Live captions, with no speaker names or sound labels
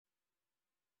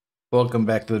Welcome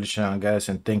back to the channel, guys,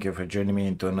 and thank you for joining me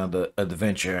into another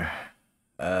adventure.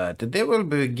 Today we'll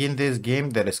begin this game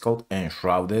that is called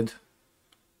Enshrouded.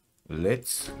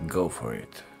 Let's go for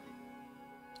it.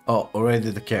 Oh, already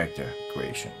the character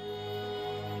creation.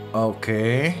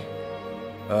 Okay.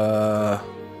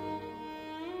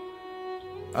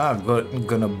 I'm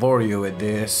gonna bore you with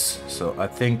this, so I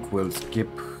think we'll skip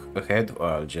ahead, or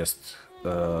I'll just...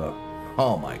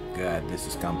 oh my god, this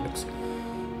is complex.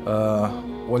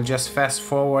 We'll just fast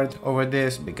forward over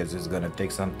this because it's gonna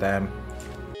take some time.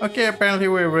 Okay, apparently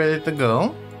we're ready to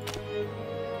go.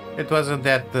 It wasn't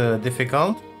that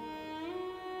difficult.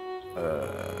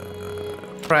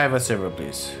 Private server,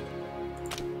 please.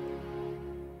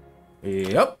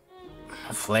 Yep.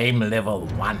 Flame level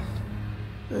 1.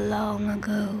 Long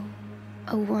ago,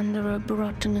 a wanderer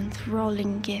brought an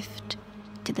enthralling gift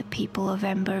to the people of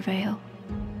Embervale.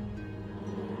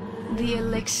 The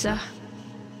elixir.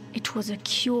 It was a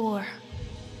cure,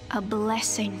 a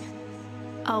blessing,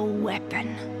 a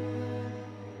weapon.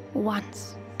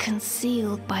 Once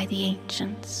concealed by the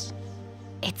ancients,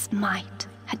 its might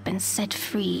had been set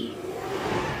free.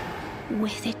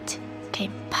 With it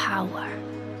came power,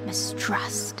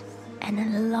 mistrust, and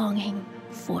a longing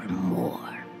for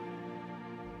more.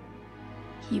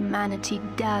 Humanity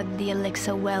dug the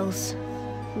elixir wells,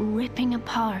 ripping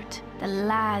apart the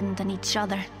land and each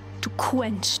other to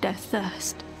quench their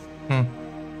thirst.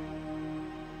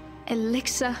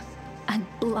 Elixir and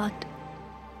blood,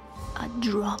 a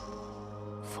drop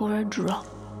for a drop.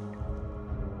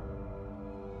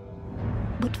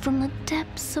 But from the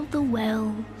depths of the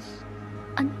wells,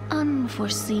 an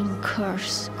unforeseen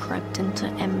curse crept into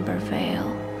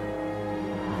Embervale.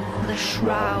 The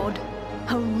Shroud,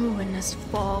 a ruinous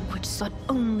fog which sought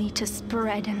only to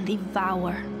spread and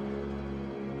devour.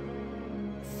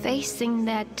 Facing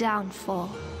their downfall,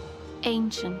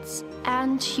 ancients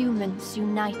and humans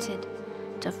united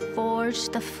to forge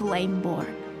the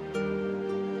Flameborn.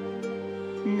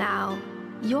 Now,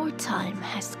 your time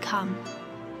has come.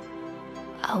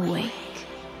 Awake.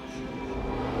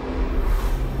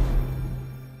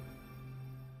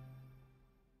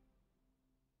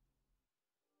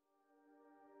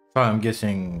 So I'm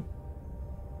guessing...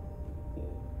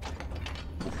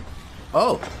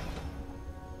 Oh!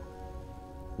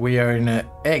 We are in an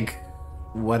egg.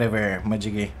 Whatever,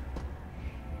 magic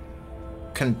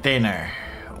container.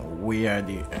 We are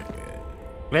the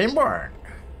Flameborn.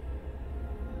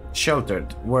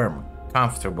 Sheltered, warm,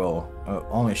 comfortable,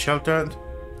 only sheltered.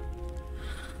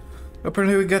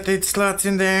 Apparently we got 8 slots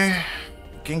in there.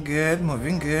 Looking good,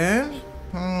 moving good.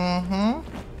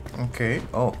 Okay,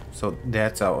 oh, so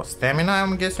that's our stamina,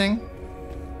 I'm guessing.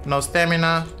 No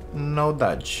stamina, no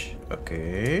dodge.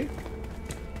 Okay.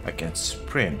 I can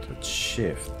sprint with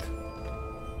shift.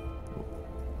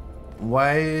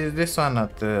 Why is this one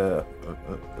not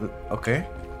okay?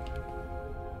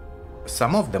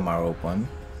 Some of them are open.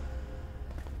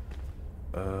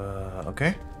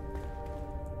 Okay.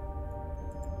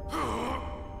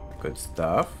 Good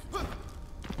stuff.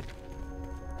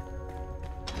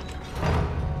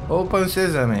 Open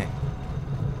sesame.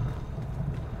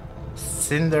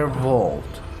 Cinder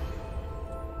vault.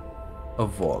 A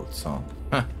vault, so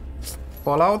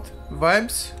Fallout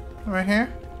vibes right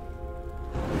here.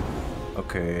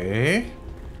 Okay.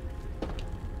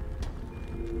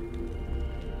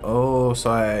 Oh,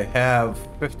 so I have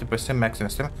 50% maximum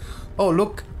stamina. Oh,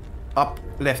 look. Up,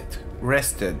 left,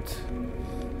 rested.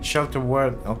 Shelter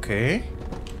word. Okay.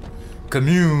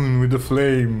 Commune with the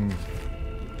flame.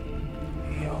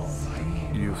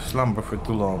 You've slumbered for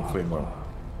too long, Flamer.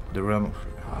 The realm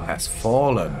has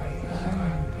fallen.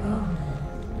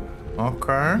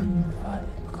 Okay.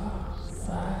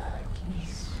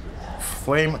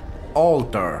 Flame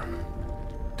altar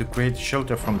to create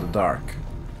shelter from the dark,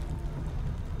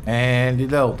 and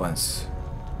it opens.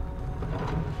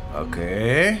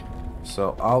 Okay,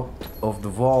 so out of the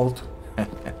vault.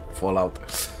 Fallout.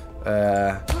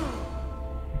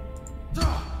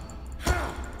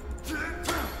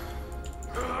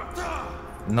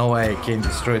 No way I can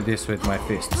destroy this with my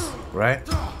fists, right?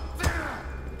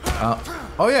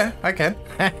 Oh yeah, I can.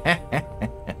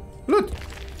 Look,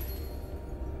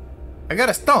 I got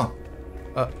a stone.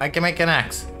 I can make an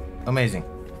axe. Amazing.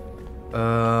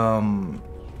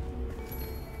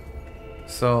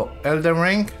 So Elden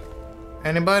Ring.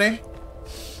 Anybody?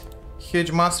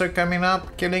 Huge monster coming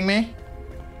up, killing me.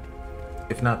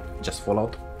 If not, just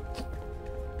Fallout.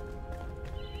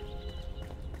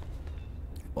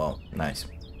 Wow, nice.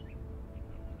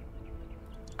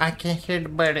 I can hear the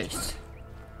birds.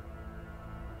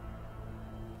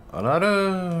 A lot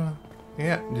of...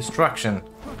 yeah, destruction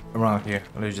around here.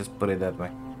 Let's just put it that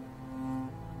way.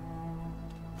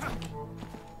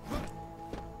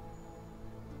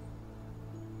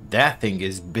 That thing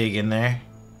is big in there.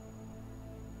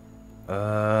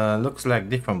 Looks like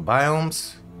different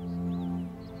biomes.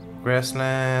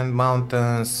 Grassland,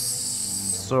 mountains,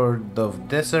 sort of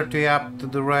desert up to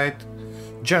the right.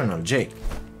 Journal, Jake.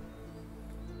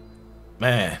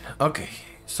 Man, okay.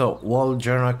 So, wall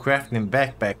journal, crafting,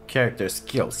 backpack, character,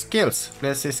 skills. Skills!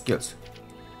 Let's see skills.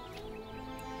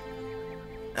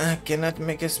 I cannot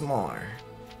make it smaller.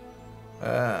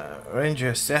 Ranger,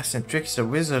 assassin, trickster,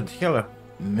 wizard, healer.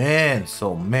 Man,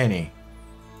 so many.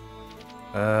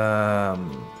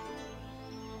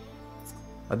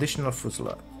 Additional food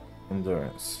slot.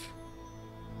 Endurance.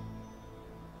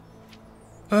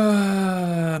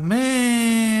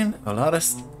 Man, a lot of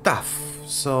stuff.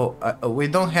 So we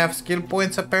don't have skill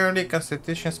points apparently.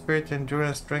 Constitution, spirit,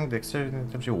 endurance, strength, dexterity,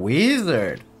 intelligence.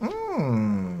 Wizard.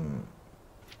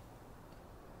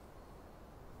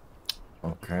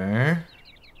 Okay.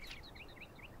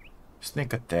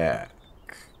 Sneak attack.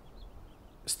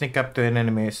 Sneak up to an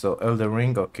enemy. So Elder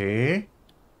Ring. Okay.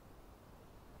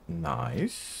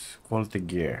 Nice. Quality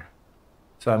gear.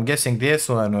 So I'm guessing this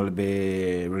one will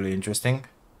be really interesting.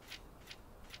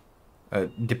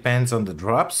 Depends on the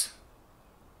drops.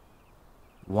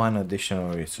 One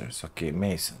additional resource. Okay,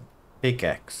 Mason.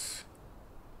 Pickaxe.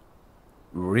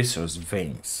 Resource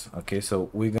veins. Okay, so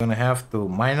we're gonna have to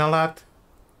mine a lot.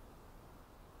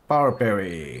 Power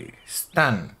parry.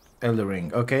 Stun. Elder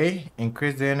Ring. Okay,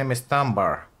 increase the enemy stun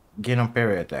bar. Gain on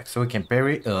parry attack. So we can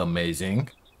parry. Amazing.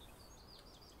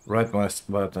 Right mouse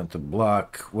button to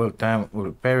block. Will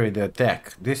parry the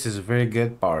attack. This is very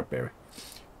good power parry.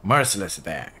 Merciless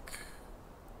attack.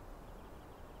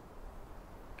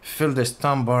 Fill the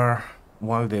stun bar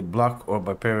while they block or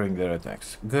by parrying their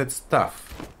attacks. Good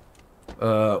stuff.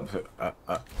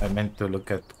 I meant to look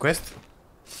at the quest.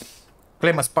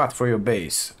 Claim a spot for your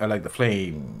base. I like the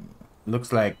flame.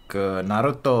 Looks like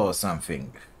Naruto or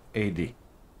something. AD.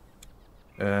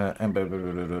 And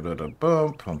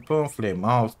boom, flame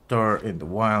altar in the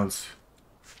wilds.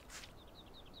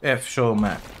 F show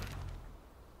map.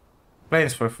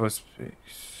 Planes for first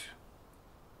space.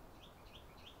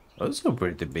 Also a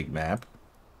pretty big map.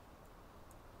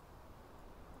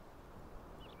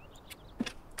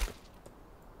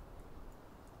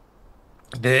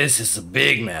 This is a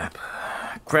big map.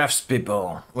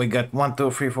 Craftspeople. We got 1, 2,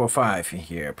 3, 4, 5 in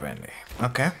here apparently.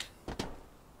 Okay.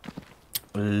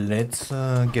 Let's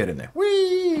get in there.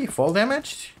 Whee! Fall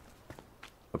damage?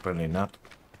 Apparently not.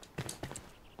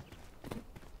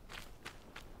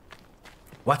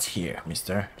 What's here,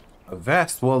 mister? A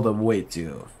vast world awaits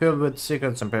you, filled with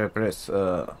secrets and press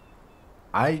I?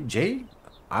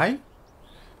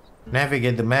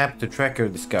 Navigate the map to track your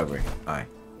discovery. I.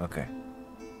 Okay.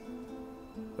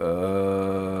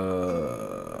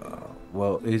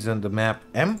 Well, isn't the map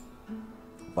M?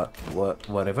 But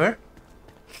whatever.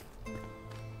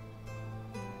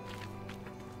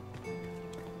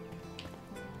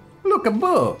 Look, a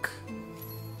book.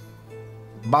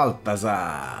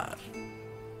 Balthazar.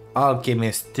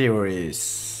 Alchemist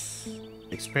theories.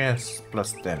 Experience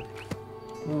plus 10.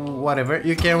 Whatever.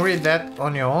 You can read that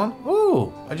on your own.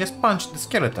 Ooh, I just punched the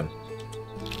skeleton.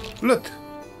 Look.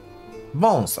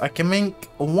 Bones. I can make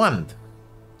a wand.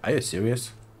 Are you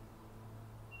serious?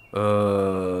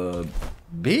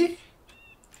 B?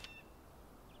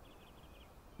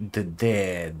 The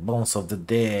dead. Bones of the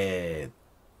dead.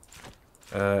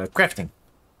 Crafting.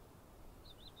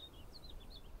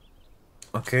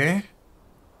 Okay.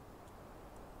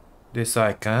 These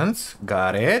icons.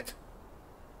 Got it.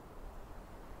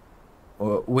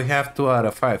 We have 2 out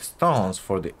of 5 stones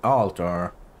for the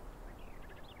altar.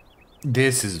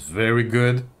 This is very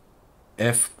good.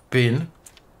 F pin.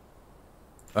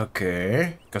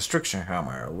 Okay. Construction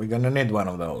hammer. We're gonna need one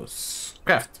of those.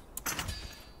 Craft.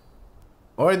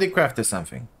 Already crafted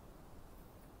something.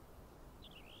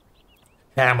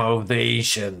 Hammer of the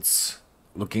Ancients.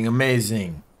 Looking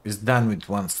amazing. It's done with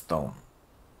 1 stone.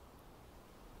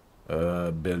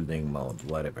 Building mode,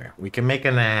 whatever. We can make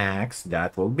an axe.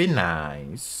 That will be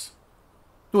nice.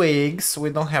 Twigs. We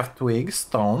don't have twigs.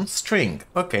 Stone. String.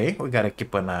 Okay, we gotta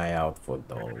keep an eye out for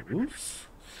those.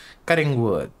 Cutting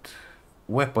wood.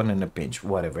 Weapon in a pinch.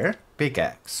 Whatever.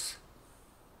 Pickaxe.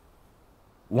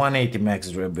 180 max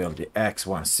durability. Axe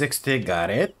 160. Got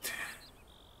it.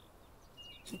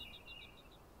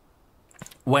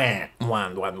 One.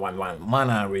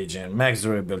 Mana regen. Max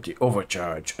durability.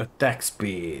 Overcharge. Attack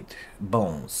speed.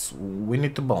 Bones. We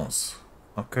need the bones.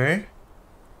 Okay.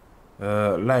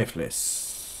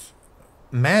 Lifeless.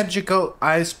 Magical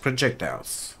ice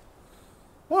projectiles.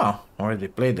 Wow, already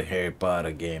played the Harry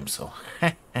Potter game, so.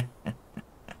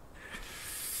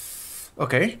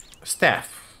 Okay.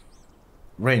 Staff.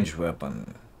 Range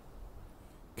weapon.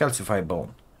 Calcified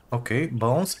bone. Okay,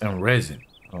 bones and resin.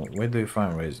 Oh, where do you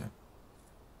find resin?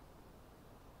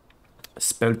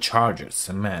 Spell charges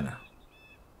and mana.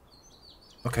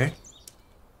 Okay.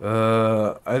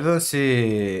 I don't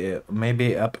see.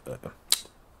 Maybe up.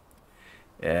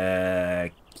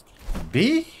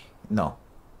 B? No.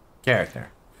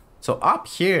 Character. So up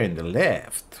here in the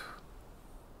left,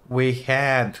 we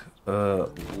have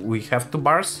 2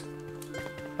 bars.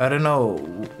 I don't know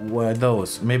what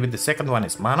those. Maybe the second one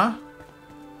is mana.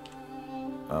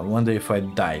 I wonder if I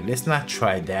die. Let's not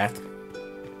try that.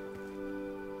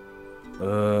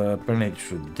 Apparently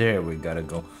through there we gotta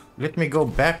go. Let me go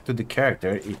back to the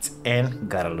character. It's N.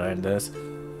 Gotta learn this.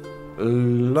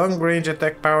 Long range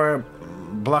attack power,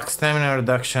 block stamina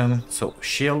reduction. So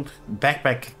shield,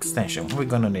 backpack extension. We're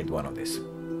gonna need one of these.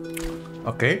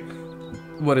 Okay.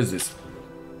 What is this?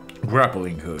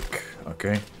 Grappling hook.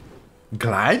 Okay.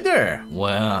 Glider.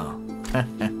 Wow.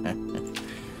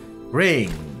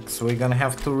 Rings. We're gonna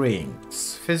have 2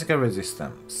 rings. Physical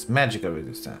resistance, magical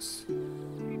resistance.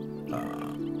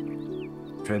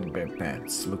 Threadbare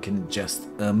pants, looking just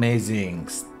amazing.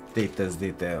 Status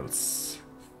details.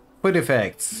 Food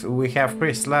effects. We have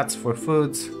 3 slots for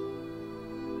foods.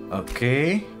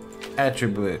 Okay.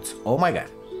 Attributes. Oh my god.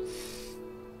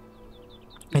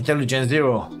 Intelligence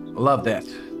 0. Love that.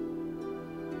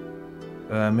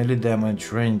 Melee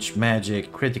damage, range,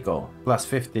 magic, critical. Plus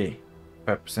 50.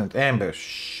 5%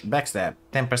 ambush. Backstab.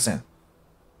 10%.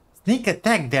 Sneak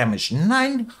attack damage.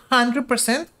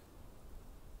 900%?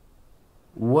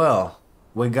 Well,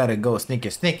 we gotta go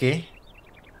sneaky.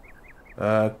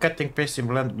 Cutting, piercing,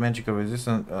 blunt, magical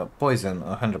resistance, poison,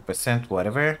 100%,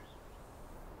 whatever.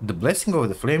 The blessing of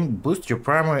the flame boosts your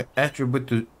primary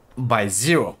attribute by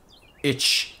 0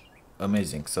 each.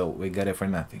 Amazing. So we got it for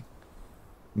nothing.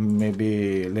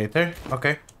 Maybe later.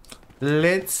 Okay.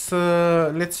 Let's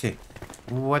see.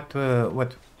 What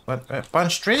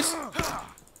punch trees?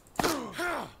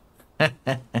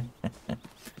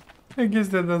 I guess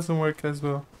that doesn't work as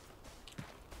well.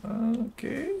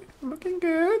 Okay, looking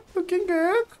good,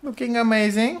 looking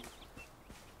amazing.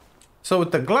 So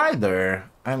with the glider,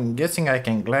 I'm guessing I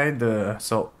can glide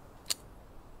so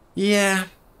yeah,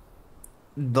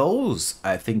 those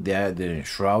I think they are the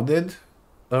enshrouded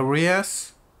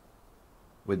areas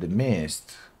with the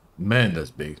mist. Man,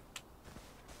 that's big.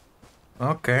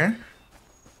 Okay.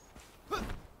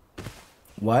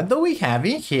 What do we have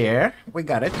in here? We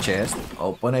got a chest.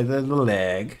 Open it with the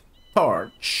leg.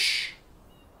 Torch.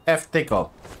 F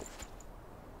tickle.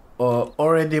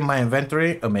 Already in my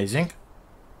inventory. Amazing.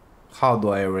 How do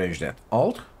I arrange that?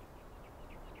 Alt.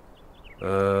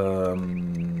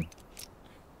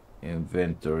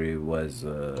 Inventory was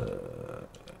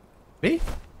B?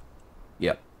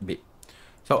 Yep, B.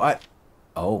 So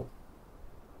oh.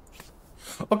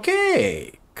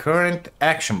 Okay. Current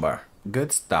action bar.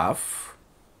 Good stuff.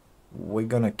 We're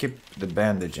gonna keep the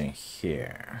bandaging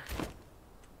here.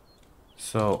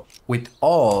 So with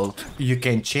Alt, you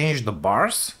can change the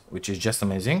bars, which is just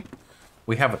amazing.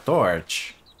 We have a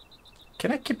torch.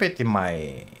 Can I keep it in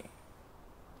my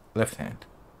left hand?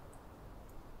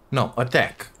 No,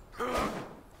 attack.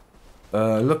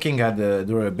 Looking at the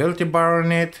durability bar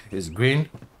on it is green.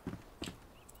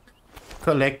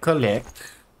 Collect.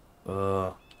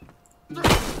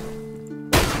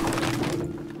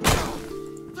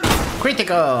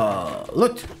 Critical!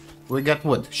 Look, we got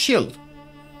wood. Shield.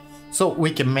 So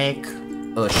we can make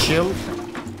a shield.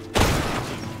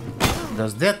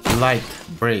 Does that light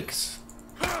breaks?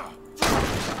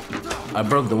 I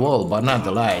broke the wall, but not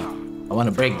the light. I want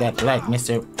to break that light,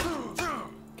 mister.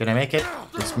 Can I make it?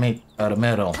 It's made out of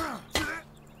metal.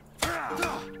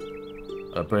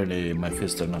 Apparently my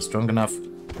fists are not strong enough.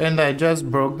 And I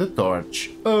just broke the torch.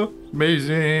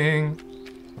 Amazing.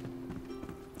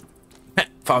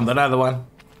 Found another one.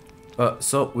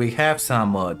 So we have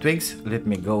some twigs. Let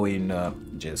me go in.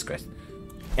 Jesus Christ.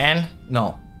 And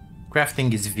no,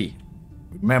 crafting is V.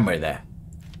 Remember that.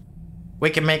 We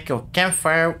can make a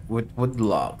campfire with wood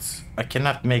logs. I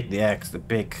cannot make the axe, the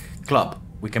pick, club.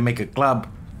 We can make a club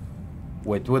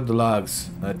with wood logs.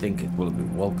 I think it will be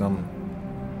welcome.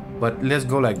 But let's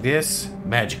go like this.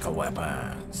 Magical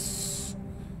weapons.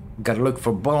 Gotta look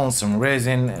for bones and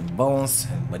resin and bones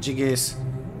and majigis.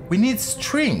 We need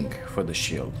string for the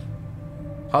shield.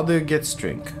 How do you get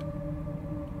string?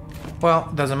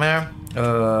 Well, doesn't matter.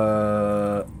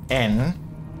 N.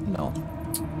 No.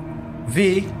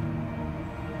 V.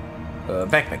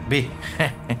 Backpack. B.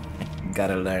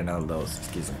 Gotta learn all those.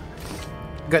 Excuse me.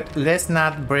 Good. Let's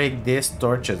not break this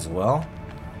torch as well.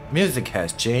 Music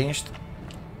has changed.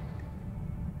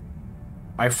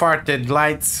 I farted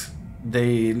lights.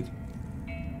 They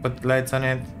Put lights on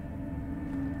it.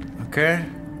 Okay.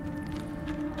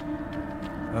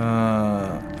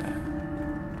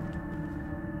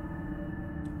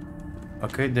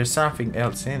 Okay, there's something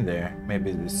else in there.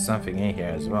 Maybe there's something in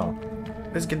here as well.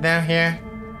 Let's get down here.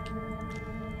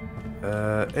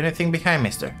 Anything behind,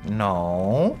 mister?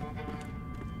 No.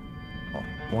 Oh,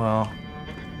 well.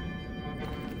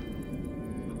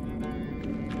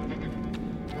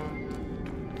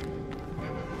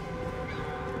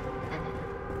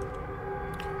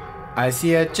 I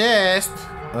see a chest.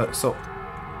 So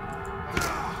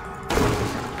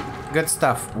good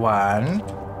stuff. One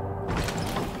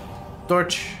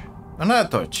torch, another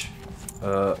torch.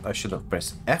 I should have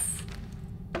pressed F.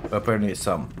 Apparently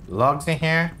some logs in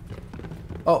here.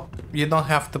 Oh, you don't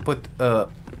have to put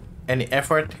any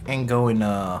effort in going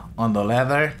on the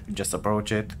ladder. You just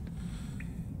approach it.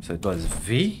 So it was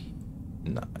V.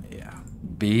 No, yeah,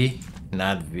 B,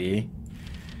 not V.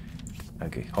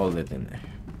 Okay, hold it in there.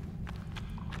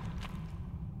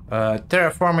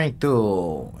 Terraforming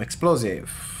tool. Explosive.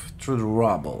 Through the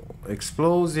rubble.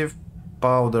 Explosive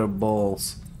powder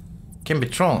balls can be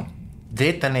thrown.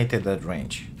 Detonated at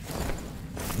range.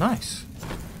 Nice.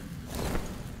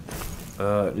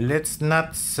 Let's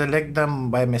not select them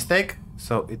by mistake.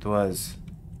 So it was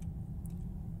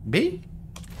B?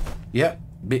 Yeah,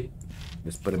 B.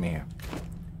 Let's put them in here.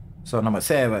 So number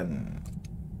 7.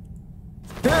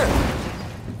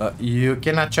 You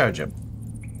cannot charge him.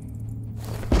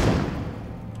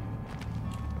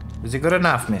 Is it good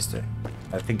enough, mister?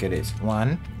 I think it is.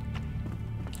 1.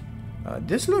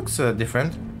 This looks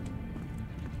different.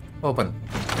 Open.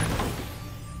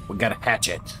 We got a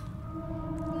hatchet.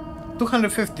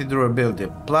 250 durability,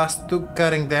 plus 2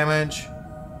 cutting damage.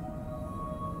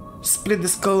 Split the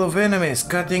skull of enemies,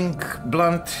 cutting,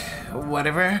 blunt,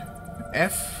 whatever.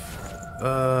 F.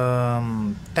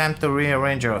 Time to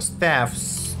rearrange our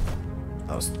staffs.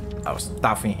 Our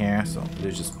stuff in here, so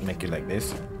let's just make it like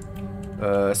this.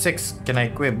 6. Can I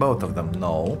equip both of them?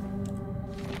 No.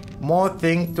 More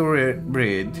thing to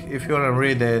read. If you wanna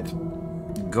read it,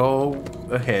 go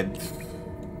ahead.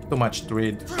 Too much to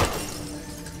read.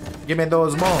 Give me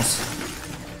those bones.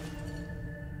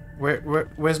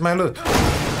 Where's my loot?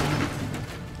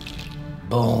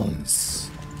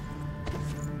 Bones.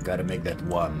 Gotta make that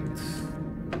wand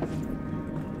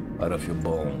out of your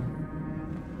bone.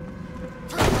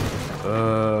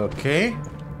 Okay.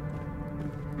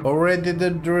 Already the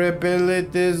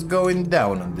durability is going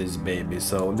down on this baby,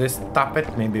 so let's stop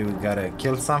it. Maybe we gotta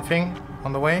kill something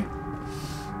on the way.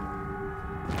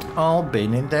 Oh,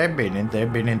 been in there, been in there,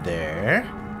 been in there.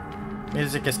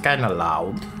 Music is kinda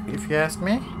loud, if you ask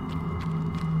me.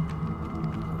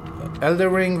 Elder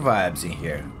Ring vibes in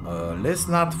here. Let's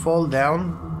not fall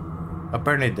down.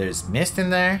 Apparently there's mist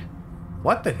in there.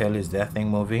 What the hell is that thing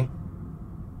moving?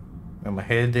 Where my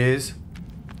head is?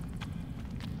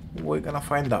 We're gonna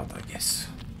find out, I guess.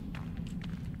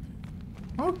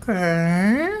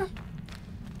 Okay.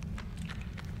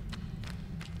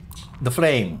 The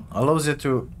flame allows you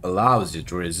to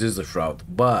resist the shroud,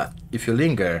 but if you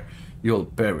linger, you'll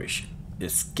perish.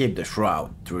 Escape the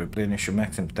shroud to replenish your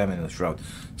maximum time in the shroud.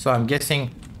 So I'm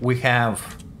guessing we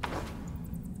have.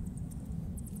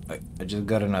 I just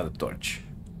got another torch.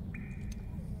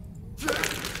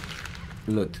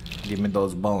 Loot, give me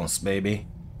those bones, baby.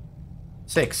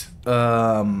 6. V?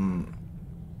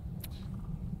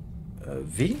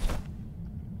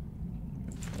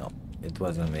 No, it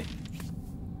wasn't V.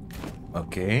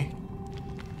 Okay.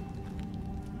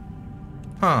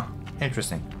 Huh,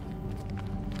 interesting.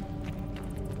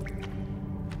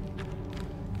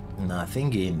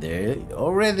 Nothing in there.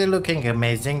 Already looking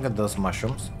amazing at those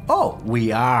mushrooms. Oh,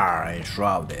 we are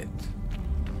enshrouded.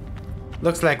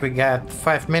 Looks like we got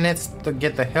 5 minutes to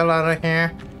get the hell out of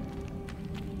here.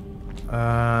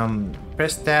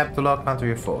 Press tab to lock onto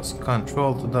your foes.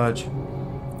 Control to dodge.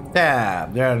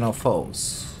 Tab. There are no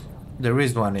foes. There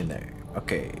is one in there.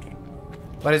 Okay.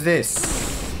 What is this?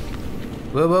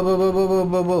 Whoa, whoa, whoa, whoa, whoa,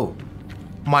 whoa, whoa.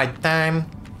 My time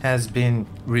has been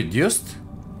reduced.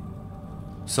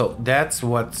 So that's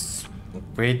what's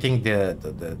creating the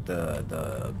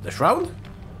shroud.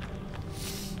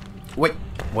 Wait,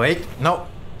 no.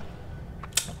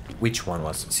 Which one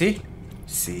was? See?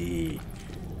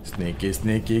 Sneaky,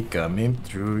 sneaky, coming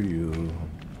through you.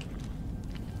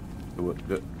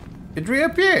 It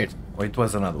reappeared. Oh, it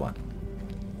was another one.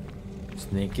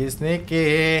 Sneaky,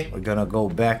 sneaky. We're gonna go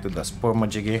back to the spore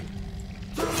majiggy.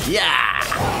 Yeah!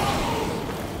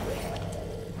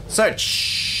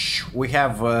 Search. We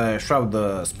have shroud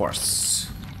spores.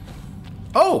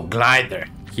 Oh, glider.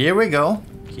 Here we go.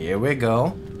 Here we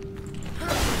go.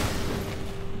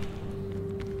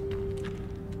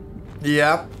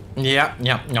 Yeah.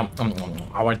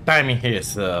 Our timing here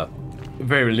is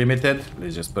very limited.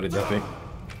 Let's just put it that way.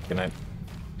 Can I?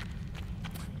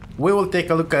 We will take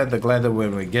a look at the glider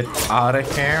when we get out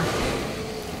of here.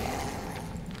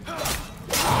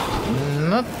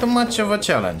 Not too much of a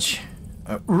challenge.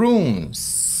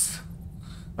 Rooms.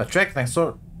 Attract and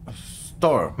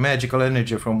store magical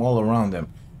energy from all around them.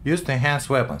 Used to enhance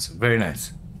weapons. Very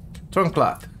nice. Trunk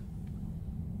cloth.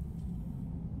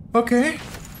 Okay.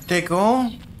 Take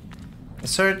all.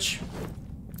 Search.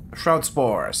 Shroud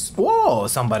spores. Whoa,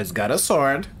 somebody's got a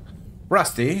sword.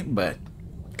 Rusty, but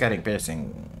cutting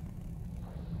piercing.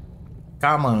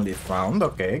 Commonly found.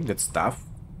 Okay, good stuff.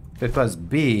 That was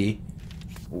B.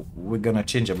 We're gonna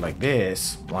change them like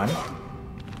this. One.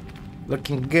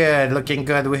 Looking good, looking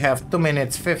good. We have 2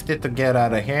 minutes 50 to get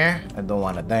out of here. I don't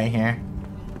want to die here.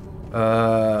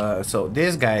 So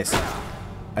these guys,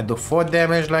 I do 4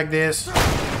 damage like this.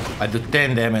 I do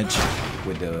 10 damage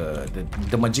with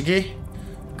the B.I.G.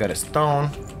 Got a stone.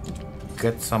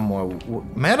 Got some more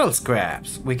metal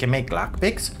scraps. We can make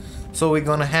lockpicks. So we're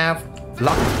gonna have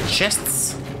lock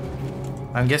chests.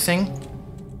 I'm guessing.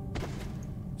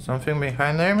 Something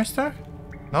behind there, mister?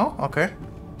 No? Okay.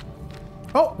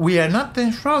 Oh, we are not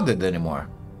enshrouded anymore.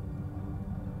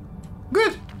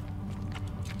 Good.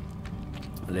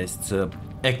 Let's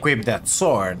equip that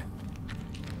sword.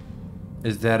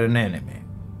 Is that an enemy?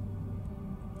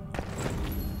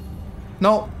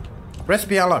 No.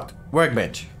 Recipe unlocked.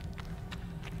 Workbench.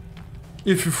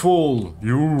 If you fall,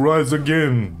 you rise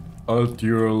again at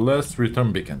your last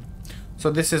return beacon.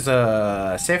 So this is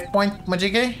a save point,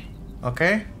 B.I.G.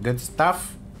 Okay, good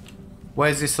stuff. Why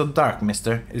is it so dark,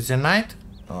 mister? Is it night?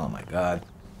 Oh my god.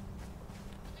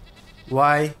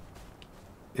 Why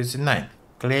is it night?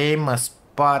 Claim a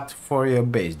spot for your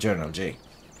base, Journal J.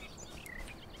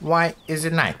 Why is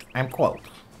it night? I'm cold.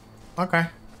 Okay.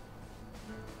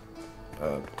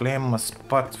 Claim a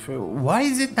spot for... Why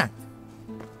is it night?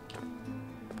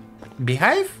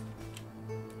 Beehive?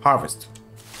 Harvest.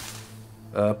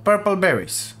 Purple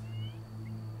berries.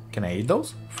 Can I eat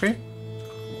those? Free?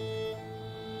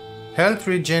 Health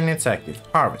regen, it's active.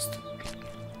 Harvest.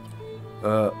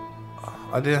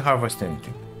 I didn't harvest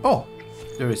anything. Oh,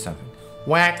 there is something.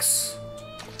 Wax.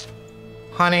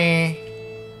 Honey.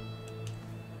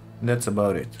 That's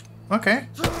about it. Okay.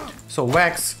 So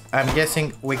wax, I'm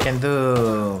guessing we can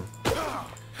do...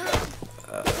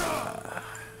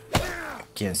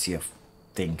 can't see a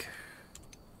thing.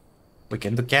 We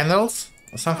can do candles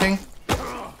or something.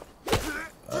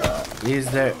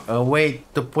 Is there a way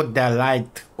to put that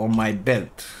light on my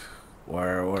belt?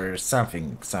 Or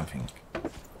something.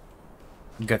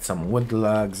 Got some wood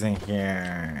logs in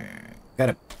here.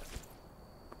 Got a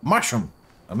mushroom.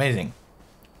 Amazing.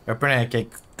 Apparently I can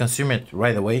consume it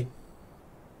right away.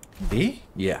 B?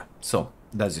 Yeah. So,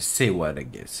 does it say what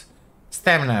it gives?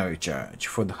 Stamina recharge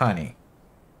for the honey.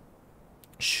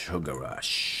 Sugar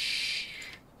rush.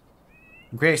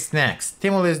 Great snacks.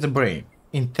 Stimulates the brain.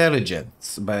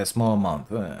 Intelligence by a small amount.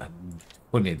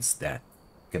 Who needs that?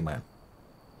 Come on.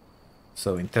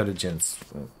 So intelligence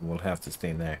will have to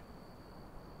stay there.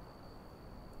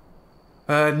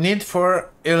 Need for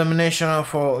elimination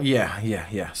of all...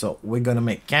 Yeah. So we're gonna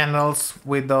make candles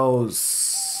with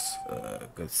those.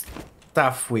 Good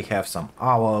stuff. We have some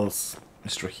owls.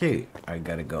 Mr. Here, I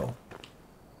gotta go.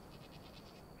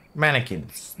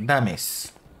 Mannequins.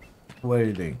 Dummies. What are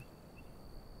you doing?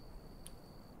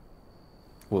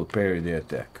 Will parry the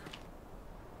attack.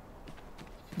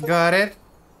 Got it.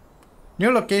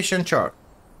 New location chart.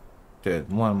 Did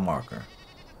 1 marker.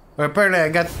 Apparently I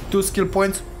got 2 skill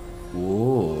points.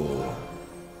 Ooh.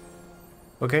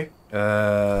 Okay.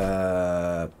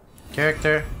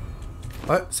 Character.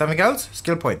 What? Something else?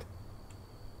 Skill point.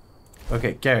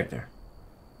 Okay, character.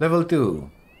 Level 2.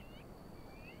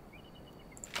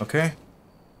 Okay.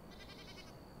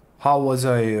 How was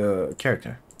I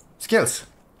character? Skills.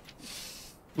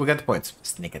 We got the points.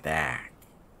 Sneak attack.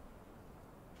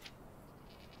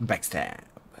 Backstab.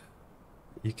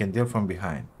 You can deal from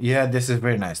behind. Yeah, this is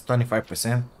very nice.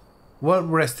 25%. Well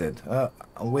rested.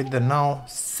 With the now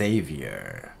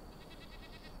savior.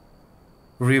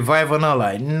 Revive an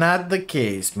ally. Not the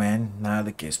case, man. Not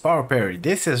the case. Power parry.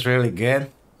 This is really good.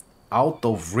 Out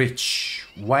of reach.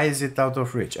 Why is it out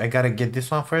of reach? I gotta get this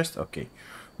one first? Okay.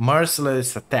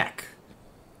 Merciless attack.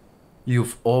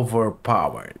 You've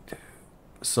overpowered.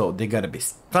 So they gotta be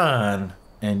stunned,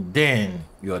 and then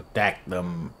you attack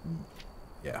them.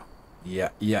 Yeah.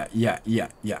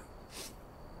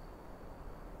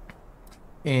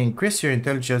 Increase your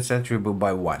intelligence attribute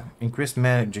by 1. Increase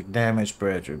magic damage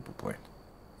per attribute point.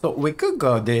 So we could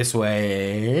go this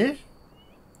way.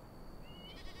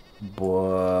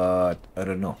 but I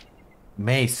don't know.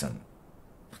 Mason.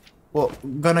 Well,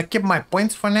 gonna keep my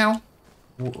points for now.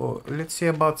 Let's see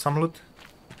about some loot.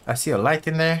 I see a light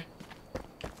in there.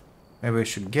 Maybe we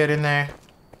should get in there.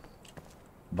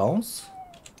 Bones?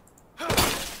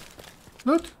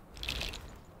 Loot?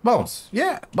 Bones.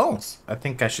 Yeah, bones. I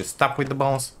think I should stop with the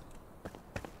bones.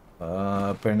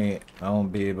 Apparently I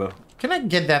won't be able... Can I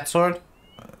get that sword?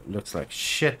 Looks like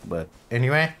shit, but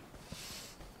anyway.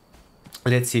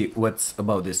 Let's see what's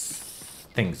about these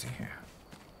things in here.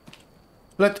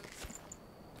 Look.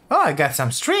 Oh, I got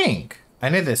some string. I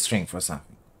need a string for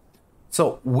something.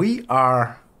 So we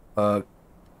are... oh,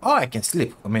 I can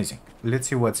sleep. Amazing. Let's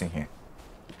see what's in here.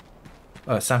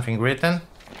 Something written.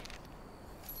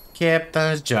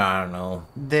 Captain's Journal.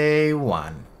 Day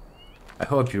 1. I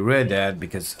hope you read that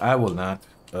because I will not.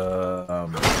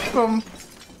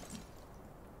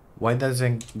 Why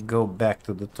doesn't it go back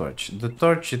to the torch? The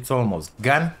torch, it's almost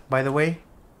gone, by the way.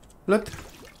 Look.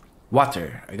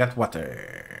 Water. I got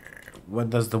water. What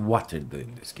does the water do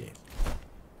in this game?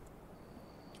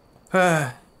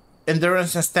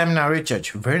 Endurance and stamina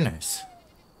recharge. Very nice.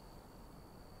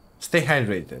 Stay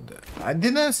hydrated. I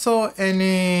didn't saw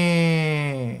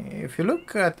any... If you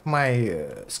look at my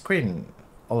screen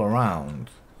all around,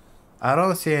 I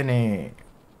don't see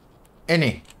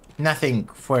nothing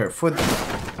for food,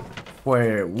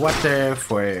 for water,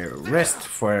 for rest,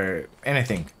 for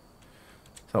anything.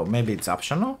 So maybe it's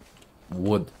optional.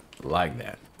 Would like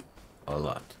that a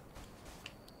lot.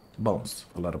 Bones,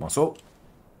 a lot of bones. So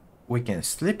we can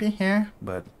sleep in here,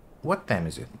 but what time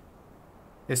is it?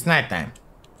 It's nighttime.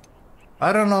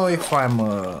 I don't know if I'm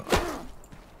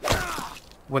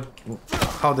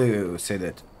how do you say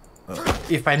that?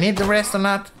 If I need the rest or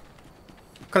not.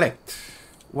 Collect.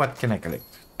 What can I collect?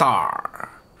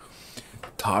 Tar.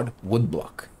 Tarred wood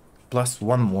block. Plus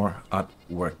one more at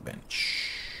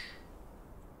workbench.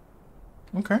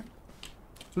 Okay.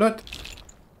 Look.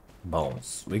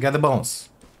 Bones. We got the bones.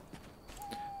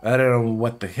 I don't know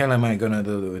what the hell am I gonna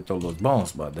do with all those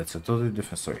bones, but that's a totally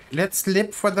different story. Let's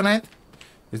sleep for the night.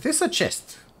 Is this a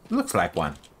chest? Looks like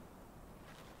one.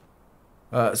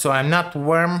 So I'm not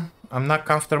warm. I'm not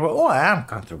comfortable. Oh, I am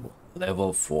comfortable.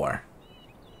 Level 4.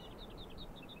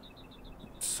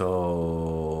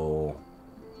 So...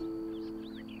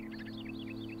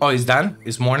 Oh, it's done?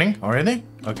 It's morning already?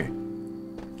 Okay.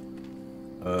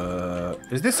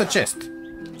 Is this a chest?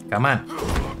 Come on.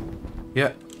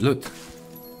 Yeah, loot.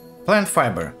 Plant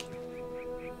fiber.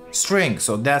 String,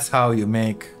 so that's how you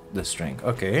make the string.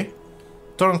 Okay.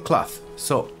 Torn cloth.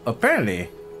 So apparently,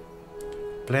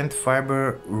 plant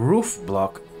fiber roof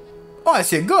block. Oh, I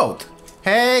see a goat.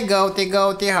 Hey, goaty,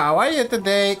 how are you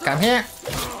today? Come here.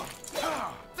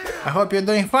 I hope you're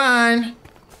doing fine.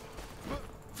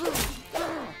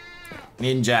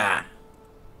 Ninja.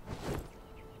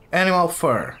 Animal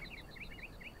fur.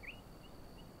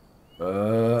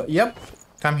 Yep.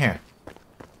 Come here.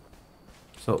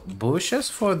 So bushes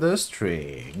for the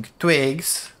string.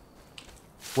 Twigs.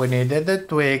 We needed the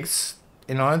twigs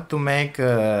in order to make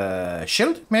a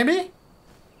shield, maybe?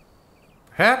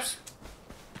 Perhaps?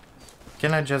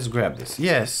 Can I just grab this?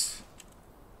 Yes.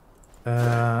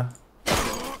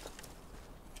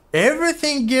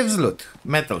 Everything gives loot.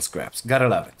 Metal scraps. Gotta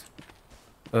love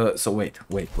it. So wait.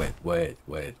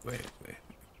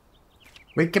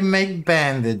 We can make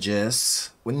bandages.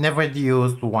 We never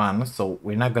used one, so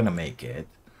we're not gonna make it.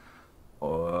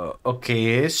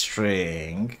 Okay,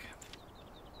 string.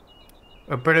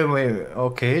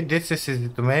 Okay, this is easy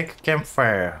to make.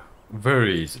 Campfire,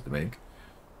 very easy to make.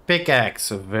 Pickaxe,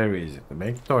 very easy to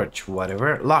make. Torch,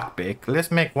 whatever. Lockpick, let's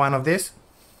make one of these.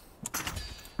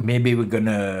 Maybe we're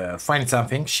gonna find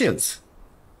something. Shields.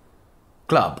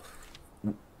 Club.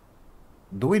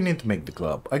 Do we need to make the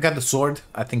club? I got the sword.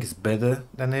 I think it's better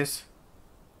than this.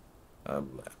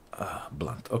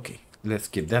 Blunt. Okay, let's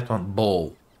keep that one.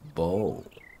 Bow.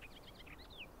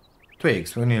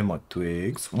 Twigs. We need more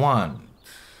twigs. Wand.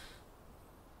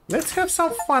 Let's have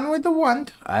some fun with the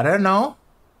wand. I don't know.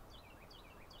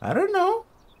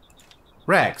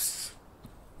 Rags.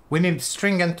 We need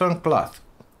string and torn cloth.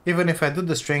 Even if I do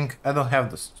the string, I don't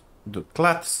have the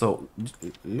cloth, so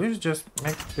let's just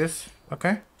make this.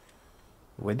 Okay.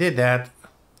 We did that.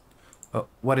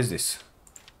 What is this?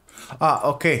 Ah,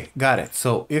 okay, got it.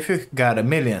 So if you got a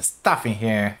million stuff in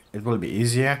here, it will be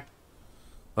easier.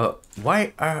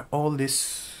 Why are all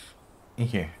this in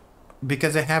here?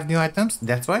 Because I have new items,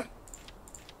 that's why?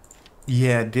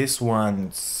 Yeah, these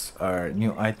ones are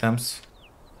new items.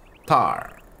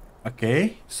 Tar.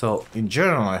 Okay, so in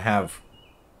general I have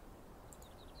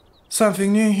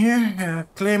something new here.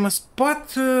 Claim a spot,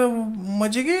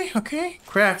 Majigi. Okay,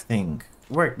 crafting.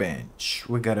 workbench.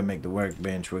 We gotta make the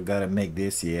workbench. We gotta make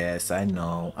this. Yes, I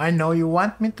know. I know you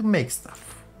want me to make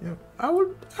stuff. Yeah, I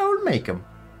will make them.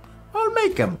 I'll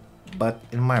make them, but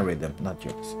in my rhythm, not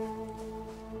yours.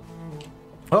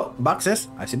 Oh, boxes!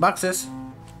 I see boxes.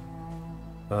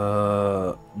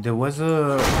 There was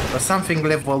a something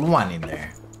level 1 in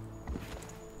there.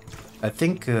 I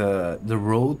think the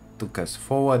road took us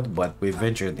forward, but we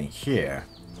ventured in here.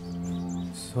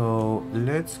 So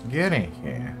let's get in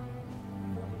here.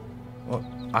 Oh,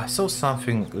 I saw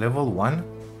something level 1.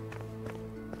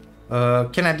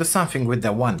 Can I do something with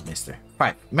the wand, mister?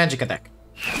 5. Magic attack.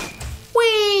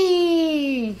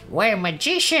 Whee! We're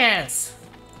magicians!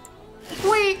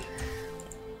 Whee!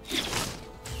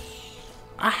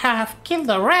 I have killed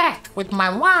a rat with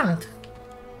my wand.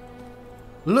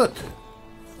 Loot.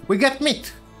 We got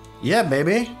meat. Yeah,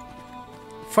 baby.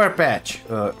 Fur patch.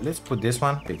 Let's put this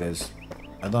one because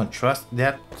I don't trust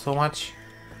that so much.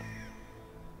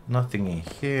 Nothing in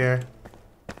here.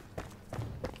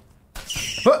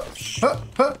 What?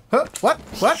 What?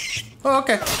 Oh,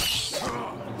 okay.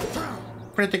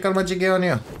 Critical magic on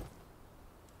you.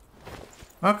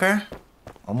 Okay.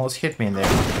 Almost hit me in there,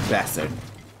 bastard.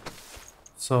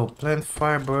 So, plant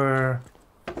fiber.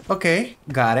 Okay,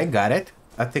 got it.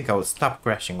 I think I will stop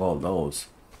crashing all those.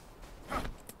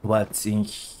 What's in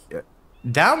here?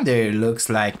 Down there looks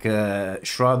like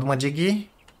Shroud Majigi.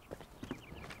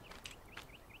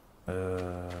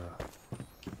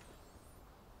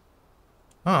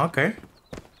 Oh, okay.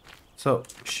 So,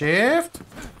 shift.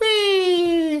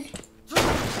 Whee!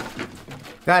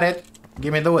 Got it.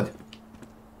 Give me the wood.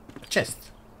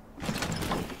 Chest.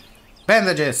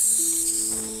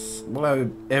 Bandages. Will I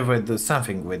ever do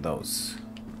something with those?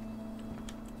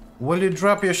 Will you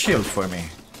drop your shield for me?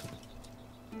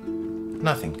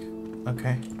 Nothing.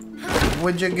 Okay.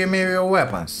 Would you give me your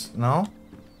weapons? No?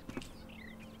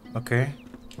 Okay.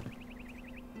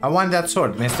 I want that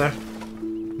sword, mister.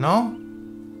 No?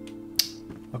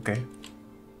 Okay.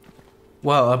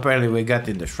 Well, apparently we got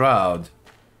in the shroud.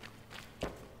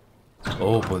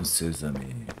 Open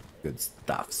sesame. Good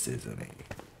stuff, sesame.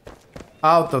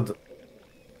 Out of the...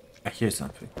 I hear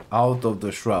something. Out of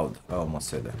the shroud. I almost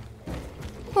said that.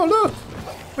 Oh, look!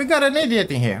 We got an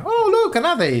idiot in here. Oh, look!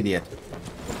 Another idiot.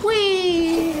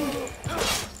 Whee!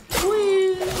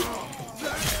 Whee!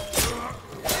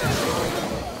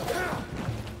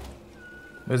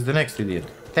 Where's the next idiot?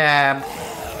 Tab.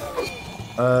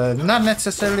 Not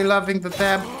necessarily loving the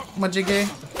tab, Majige.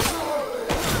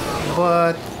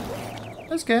 But...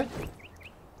 that's good.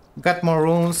 Got more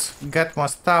runes. Got more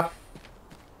stuff.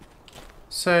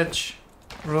 Search.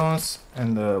 Runes.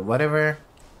 And whatever.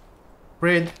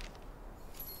 Read.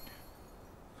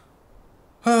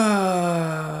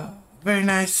 Very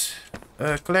nice.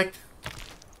 Collect.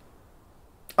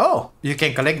 Oh, you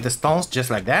can collect the stones just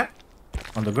like that?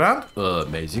 On the ground?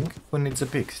 Amazing. Who needs a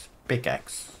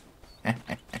pickaxe?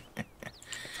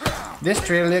 This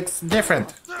tree looks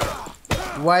different.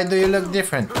 Why do you look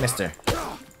different, mister?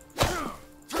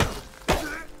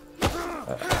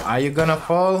 Are you gonna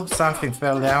fall? Something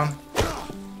fell down.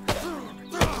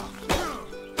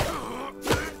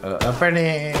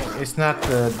 Apparently it's not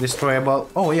destroyable.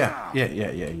 Oh yeah.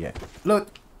 Look,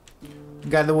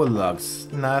 got the wood logs.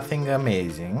 Nothing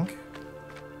amazing.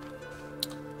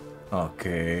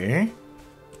 Okay.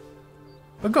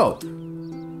 A goat.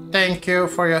 Thank you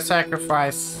for your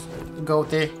sacrifice,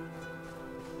 goatie.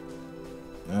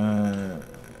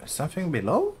 Something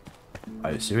below?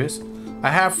 Are you serious? I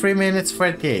have 3 minutes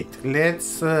 48.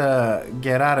 Let's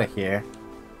get out of here.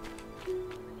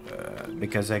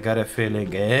 Because I got a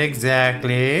feeling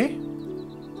exactly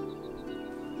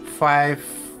 5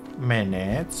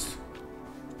 minutes.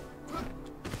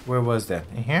 Where was that?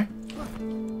 In here?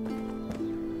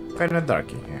 Kinda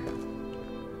dark in here.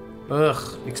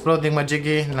 Ugh, exploding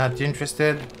Majigi, not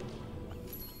interested.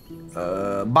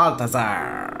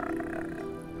 Balthazar.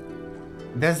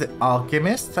 That's the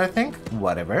alchemist, I think.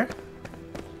 Whatever.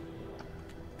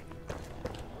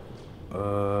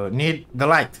 Need the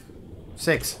light.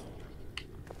 6.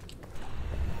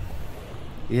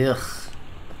 Ugh.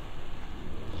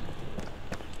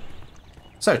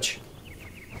 Search.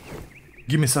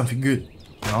 Give me something good.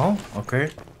 No?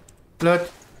 Okay. Blood.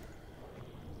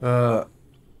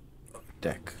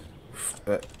 Deck.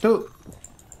 2.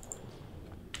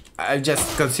 I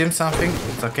just consumed something.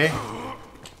 It's okay.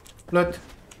 Blood.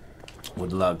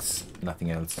 Wood logs.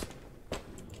 Nothing else.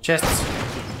 Chests.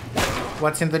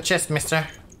 What's in the chest, mister?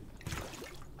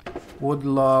 Wood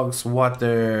logs,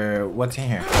 water. What's in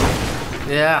here?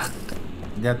 Yeah.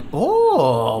 That.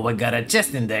 Oh, we got a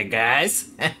chest in there, guys.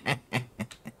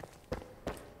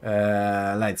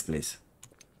 Lights, please.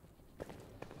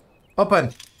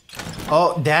 Open.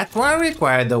 Oh, that one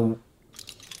required a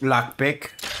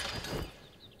lockpick.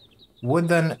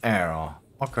 Wooden arrow.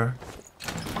 Okay.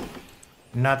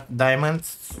 Not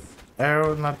diamonds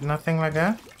arrow, nothing like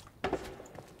that.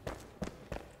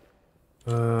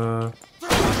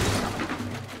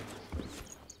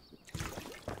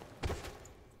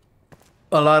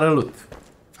 A lot of loot.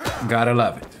 Gotta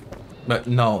love it. But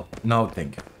no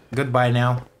thank you. Goodbye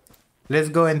now. Let's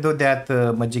go and do that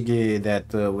majiggy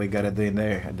that we gotta do in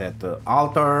there. That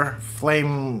altar,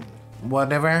 flame,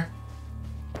 whatever.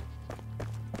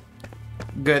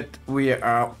 Good, we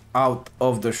are out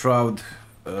of the shroud.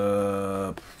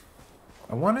 I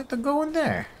wanted to go in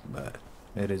there, but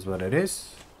it is what it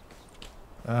is.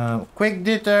 Quick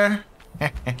detour.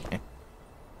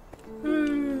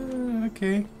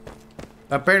 Okay.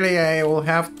 Apparently I will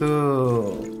have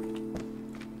to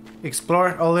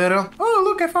explore a little. Oh,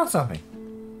 look, I found something.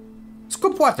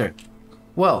 Scoop water.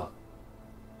 Well,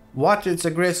 water is a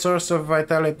great source of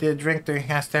vitality. A drink to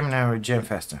enhance stamina and regen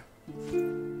faster.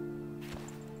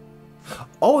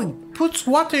 Oh, it puts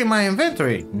water in my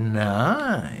inventory.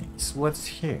 Nice. What's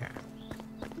here?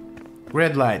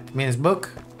 Red light means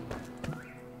book.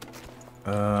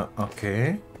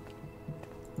 Okay.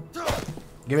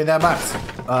 Give me that box.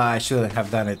 I should have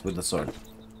done it with the sword.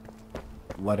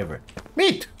 Whatever.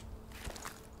 Meat!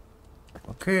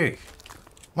 Okay.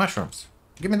 Mushrooms.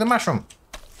 Give me the mushroom.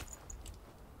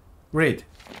 Read.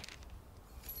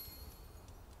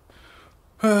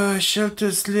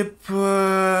 Shelter sleep.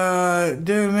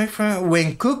 Do make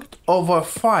when cooked over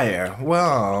fire.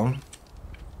 Well.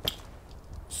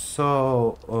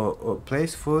 So,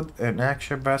 place food and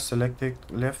action bar selected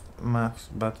left mouse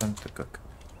button to cook.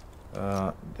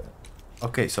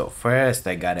 Okay, so first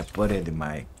I gotta put it in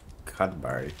my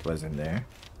hotbar. It wasn't there.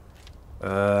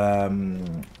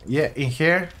 Yeah, in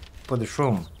here, put the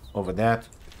shroom over that.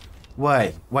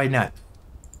 Why? Why not?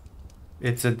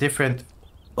 It's a different.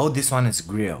 Oh, this one is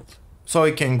grilled, so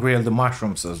you can grill the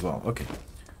mushrooms as well. Okay,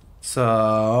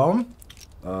 so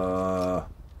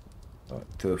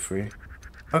 2, 3.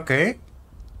 Okay.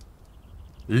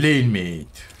 Lean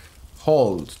meat.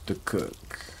 Hold to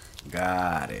cook.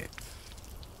 Got it.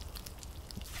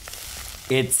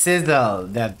 It's sizzle.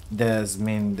 That does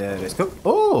mean that it's cooked.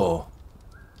 Oh.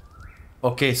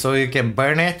 Okay, so you can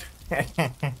burn it.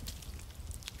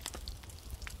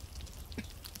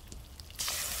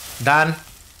 Done.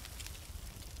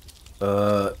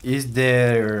 Is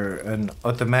there an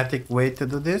automatic way to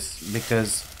do this?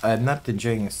 Because I'm not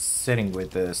enjoying sitting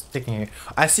with the sticking here.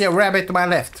 I see a rabbit to my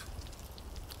left.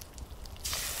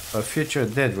 A future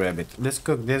dead rabbit. Let's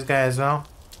cook this guy as well.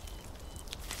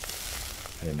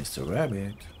 Hey, Mr.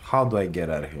 Rabbit. How do I get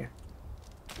out of here?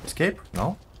 Escape?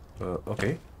 No?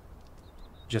 Okay.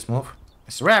 Just move.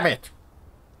 Mr. Rabbit!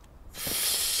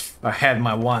 I had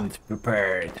my wand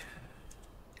prepared.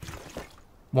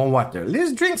 More water.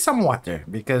 Let's drink some water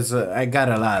because I got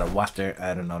a lot of water.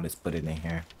 I don't know. Let's put it in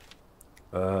here.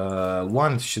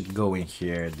 One should go in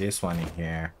here. This one in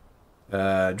here.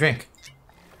 Drink.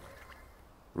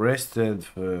 Rested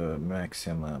for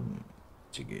maximum.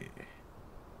 Is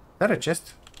that a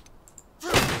chest?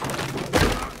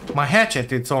 My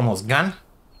hatchet, it's almost gone.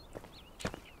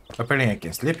 Apparently I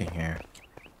can sleep in here.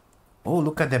 Oh,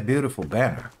 look at that beautiful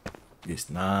banner. It's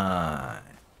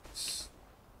nice.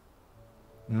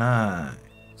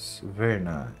 Nice. Very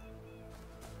nice.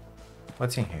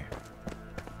 What's in here?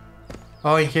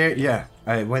 Oh, in here? Yeah.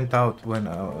 I went out when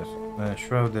I was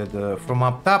shrouded from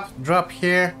up top. Drop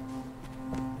here.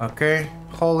 Okay.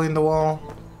 Hole in the wall.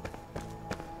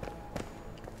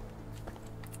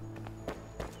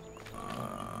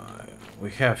 We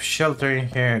have shelter in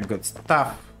here. Good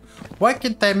stuff. Why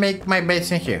can't I make my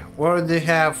base in here? We already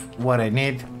have what I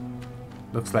need.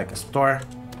 Looks like a store.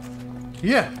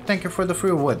 Yeah, thank you for the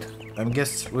free wood. I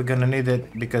guess we're gonna need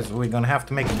it because we're gonna have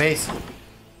to make a base.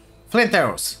 Flint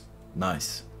arrows.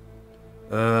 Nice.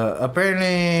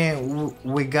 Apparently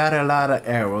we got a lot of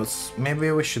arrows.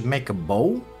 Maybe we should make a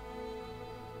bow?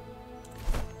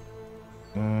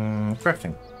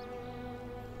 Crafting.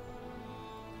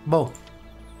 Bow.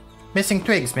 Missing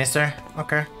twigs, mister.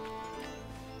 Okay.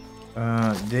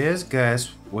 These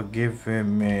guys will give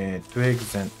me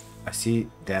twigs and I see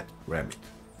that rabbit.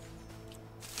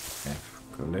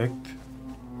 Collect.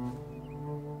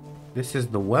 This is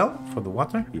the well for the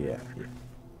water? Yeah.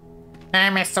 Hey,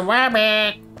 Mr.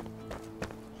 Rabbit!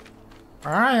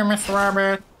 Where are you, Mr.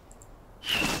 Rabbit?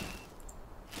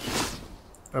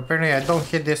 Apparently I don't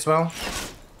hit this well.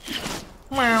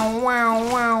 Wow, wow,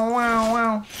 wow, wow,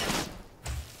 wow.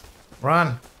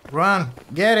 Run! Run!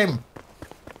 Get him!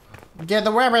 Get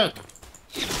the rabbit!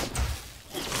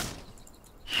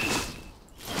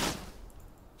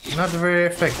 Not very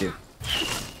effective.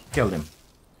 Killed him.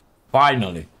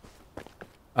 Finally.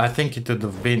 I think it would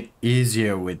have been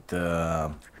easier with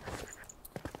the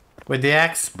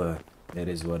axe, but it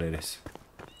is what it is.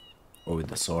 Or with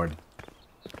the sword.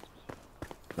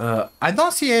 I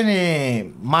don't see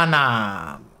any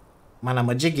mana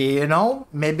majiggy, you know?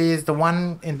 Maybe it's the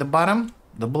one in the bottom,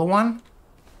 the blue one.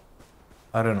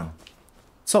 I don't know.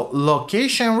 So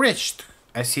location reached.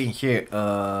 I see here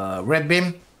red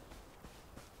beam.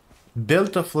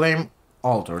 Build a flame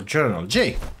altar. Journal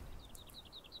J.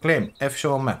 Claim F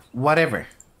show map. Whatever.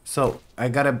 So I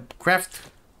gotta craft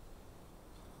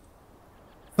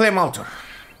flame altar.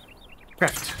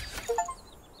 Craft.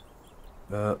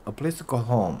 A place to call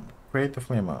home. Create a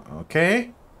flame altar.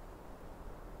 Okay.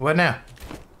 What now?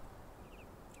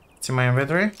 It's in my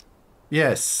inventory?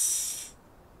 Yes.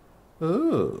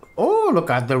 Ooh. Oh, look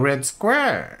at the red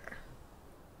square.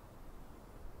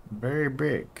 Very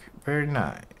big. Very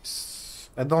nice.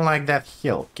 I don't like that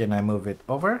hill. Can I move it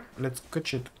over? Let's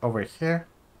scooch it over here.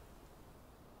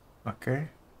 Okay.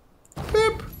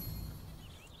 Beep.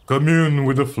 Commune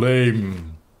with the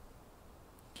flame.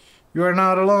 You are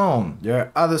not alone. There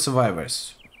are other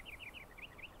survivors.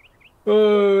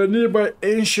 Nearby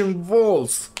ancient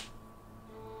walls.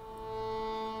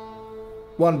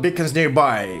 One beacon's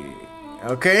nearby.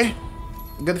 Okay.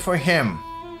 Good for him.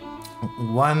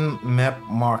 One map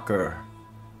marker.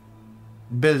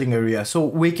 Building area. So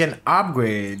we can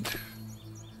upgrade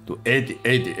to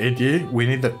 80. We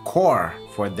need the core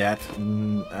for that.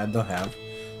 I don't have.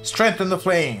 Strengthen the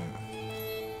flame.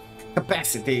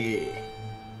 Capacity.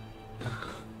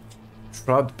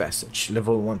 Shroud passage.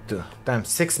 Level 1 2. Time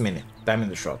 6 minutes. Time in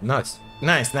the shroud. Nice.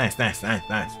 Nice.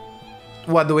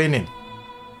 What do we need?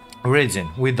 Resin.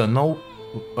 We don't know.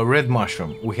 A red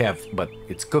mushroom. We have, but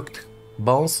it's cooked.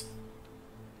 Bones.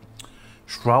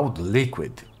 Shroud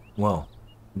liquid. Well,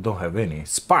 don't have any.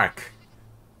 Spark.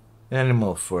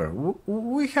 Animal fur.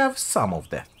 We have some of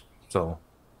that. So.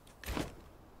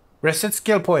 Reset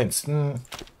skill points.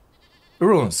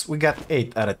 Runes. We got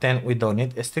 8 out of 10. We don't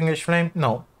need. Extinguish flame.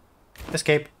 No.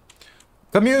 Escape.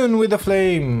 Commune with the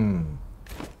flame.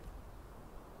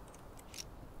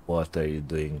 What are you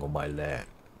doing on my land?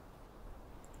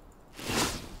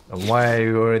 And why are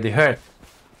you already hurt?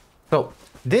 So,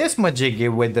 this majiggy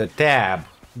with the tab,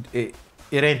 it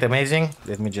ain't amazing.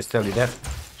 Let me just tell you that.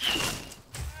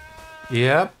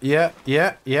 Yeah.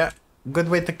 Good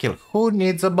way to kill. Who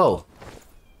needs a bow?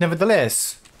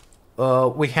 Nevertheless,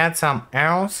 we had some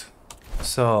arrows.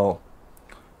 So,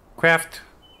 craft.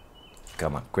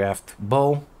 Come on, craft.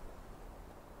 Bow.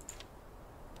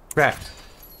 Craft.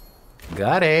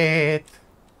 Got it.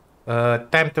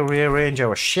 Time to rearrange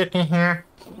our shit in here.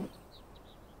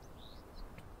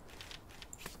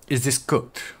 Is this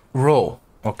cooked? Raw.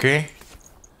 Okay.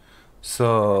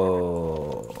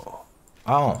 So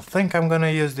I don't think I'm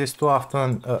gonna use this too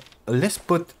often. Let's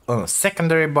put on a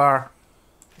secondary bar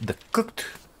the cooked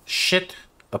shit.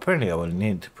 Apparently I will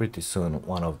need pretty soon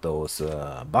one of those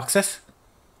boxes.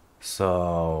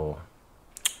 So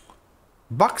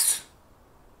box.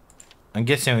 I'm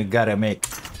guessing we gotta make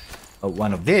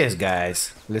one of these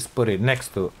guys. Let's put it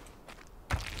next to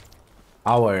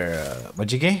our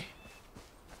majiggy.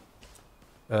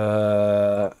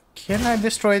 Can I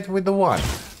destroy it with the one?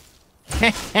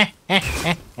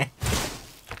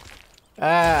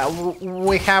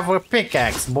 We have a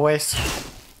pickaxe, boys.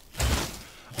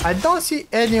 I don't see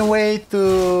any way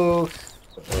to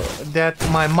that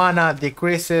my mana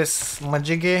decreases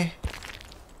majiggy.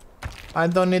 I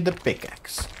don't need the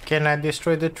pickaxe. Can I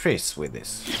destroy the trees with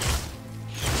this?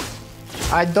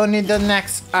 I don't need the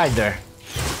next either.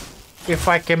 If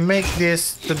I can make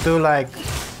this to do like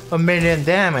 1,000,000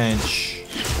 damage,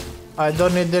 I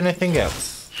don't need anything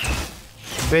else.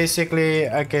 Basically,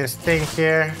 I can stay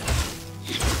here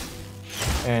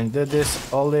and do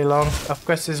this all day long. Of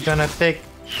course, it's gonna take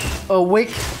a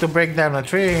week to break down a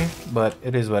tree, but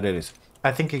it is what it is.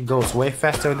 I think it goes way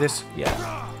faster with this. Yeah.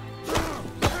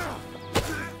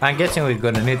 I'm guessing we're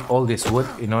gonna need all this wood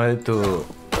in order to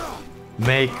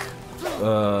make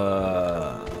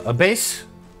a base,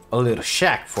 a little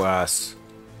shack for us.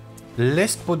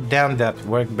 Let's put down that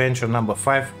workbench on number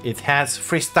 5. It has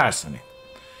 3 stars on it.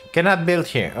 Cannot build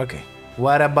here. Okay.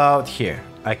 What about here?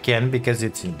 I can because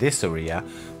it's in this area.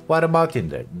 What about in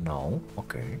there? No.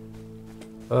 Okay.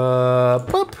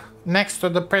 Poop. Next to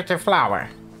the pretty flower.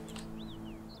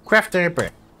 Craft and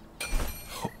repair.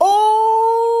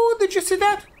 Oh, did you see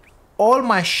that? All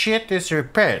my shit is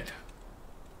repaired.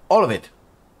 All of it.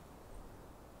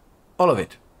 All of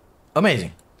it.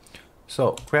 Amazing.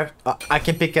 So, craft. I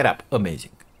can pick it up.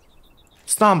 Amazing.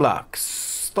 Stone blocks.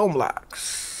 Stone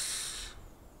blocks.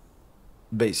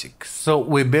 basic. So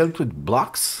we built with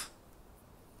blocks.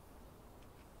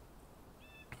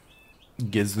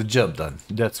 Gets the job done.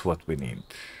 That's what we need.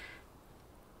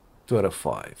 2 out of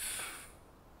 5.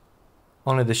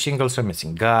 Only the shingles are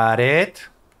missing. Got it.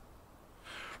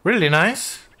 Really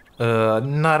nice.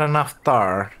 Not enough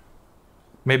tar.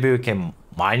 Maybe we can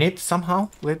mine it somehow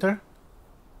later.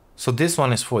 So this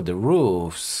one is for the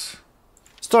roofs.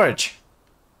 Storage.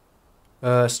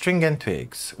 String and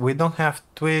twigs. We don't have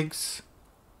twigs.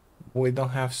 We don't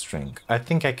have string. I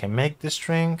think I can make the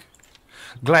string.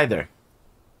 Glider.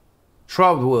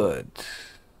 Shroud wood.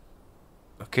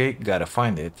 Okay, gotta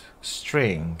find it.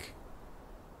 String.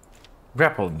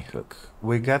 Grappling hook.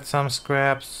 We got some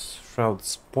scraps. Shroud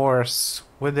spores.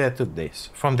 Where did I took this?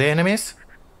 From the enemies?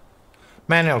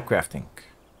 Manual crafting.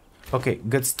 Okay,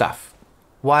 good stuff.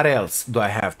 What else do I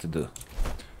have to do?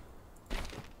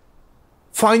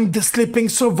 Find the sleeping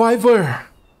survivor.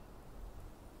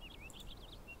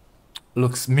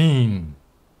 Looks mean.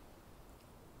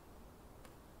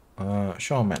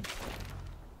 Showman.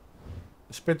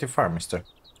 It's pretty far, mister.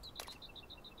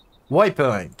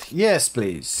 Waypoint. Yes,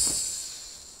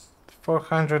 please.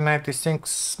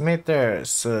 496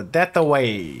 meters. That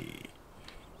away.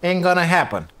 Ain't gonna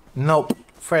happen. Nope.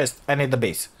 First, I need the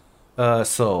base.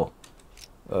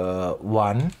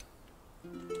 One.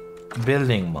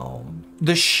 Building mode.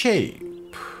 The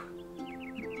shape.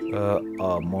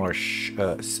 More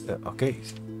okay.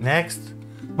 Next.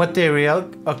 Material.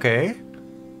 Okay.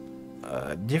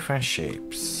 Different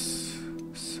shapes.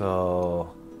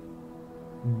 So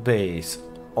base,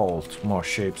 alt, more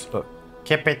shapes.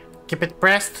 Keep it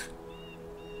pressed.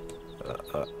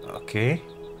 Okay.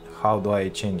 How do I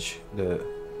change the?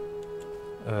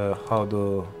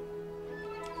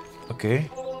 Okay.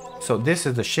 So this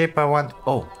is the shape I want.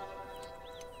 Oh.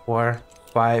 4,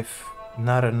 5.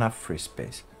 Not enough free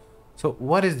space. So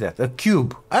what is that? A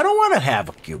cube. I don't want to have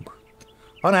a cube.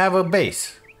 I want to have a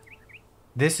base.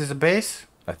 This is a base,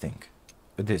 I think.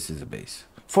 But this is a base.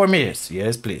 4 meters.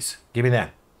 Yes, please. Give me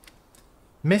that.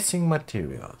 Missing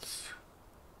materials.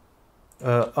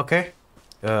 Okay.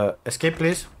 Escape,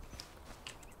 please.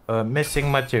 Missing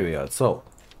materials. So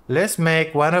let's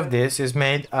make one of this is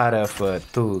made out of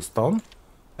 2 stone.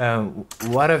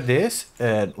 One of this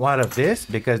and one of this,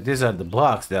 because these are the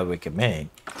blocks that we can make.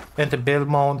 And the build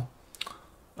mode.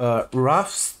 Rough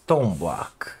stone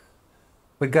block.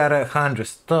 We got 100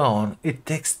 stone. It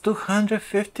takes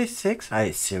 256. Are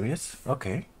you serious?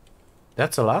 Okay.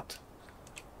 That's a lot.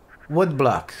 Wood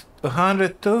block.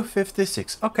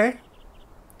 156. Okay.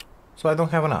 So I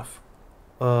don't have enough.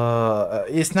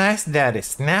 It's nice that it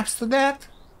snaps to that.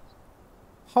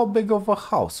 How big of a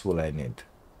house will I need?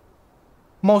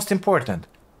 Most important,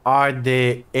 are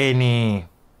there any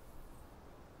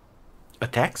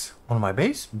attacks on my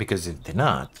base? Because if they're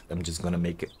not, I'm just gonna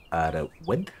make it out of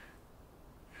wood.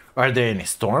 Are there any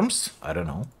storms? I don't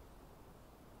know.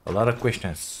 A lot of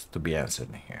questions to be answered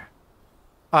in here.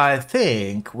 I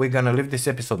think we're gonna leave this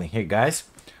episode in here, guys.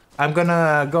 I'm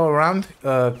gonna go around,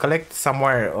 collect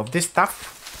somewhere of this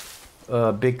stuff.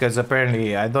 Because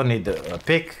apparently I don't need a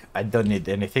pick. I don't need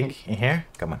anything in here.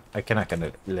 Come on, I cannot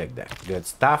collect that. Good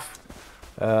stuff.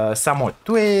 Some more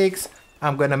twigs.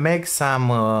 I'm gonna make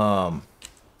some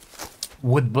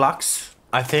wood blocks,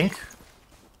 I think.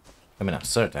 I mean, I'm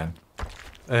certain.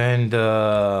 And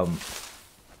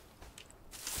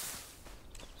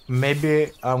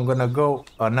maybe I'm gonna go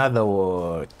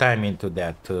another time into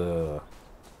that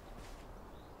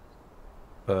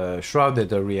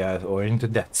shrouded area or into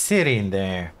that city in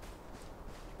there.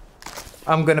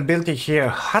 I'm gonna build it here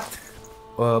hut.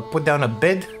 Put down a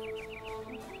bed.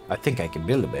 I think I can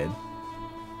build a bed.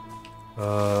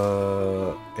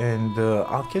 And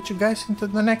I'll catch you guys into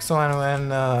the next one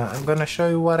when I'm gonna show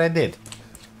you what I did.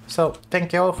 So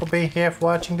thank you all for being here, for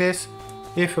watching this.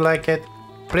 If you like it,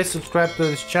 please subscribe to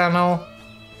this channel.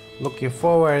 Looking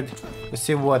forward to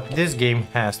see what this game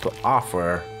has to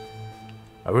offer.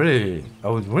 I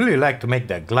would really like to make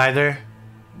that glider,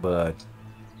 but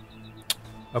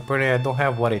apparently I don't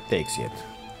have what it takes yet.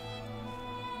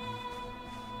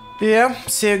 Yeah,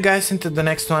 see you guys into the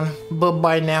next one. Bye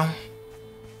bye now.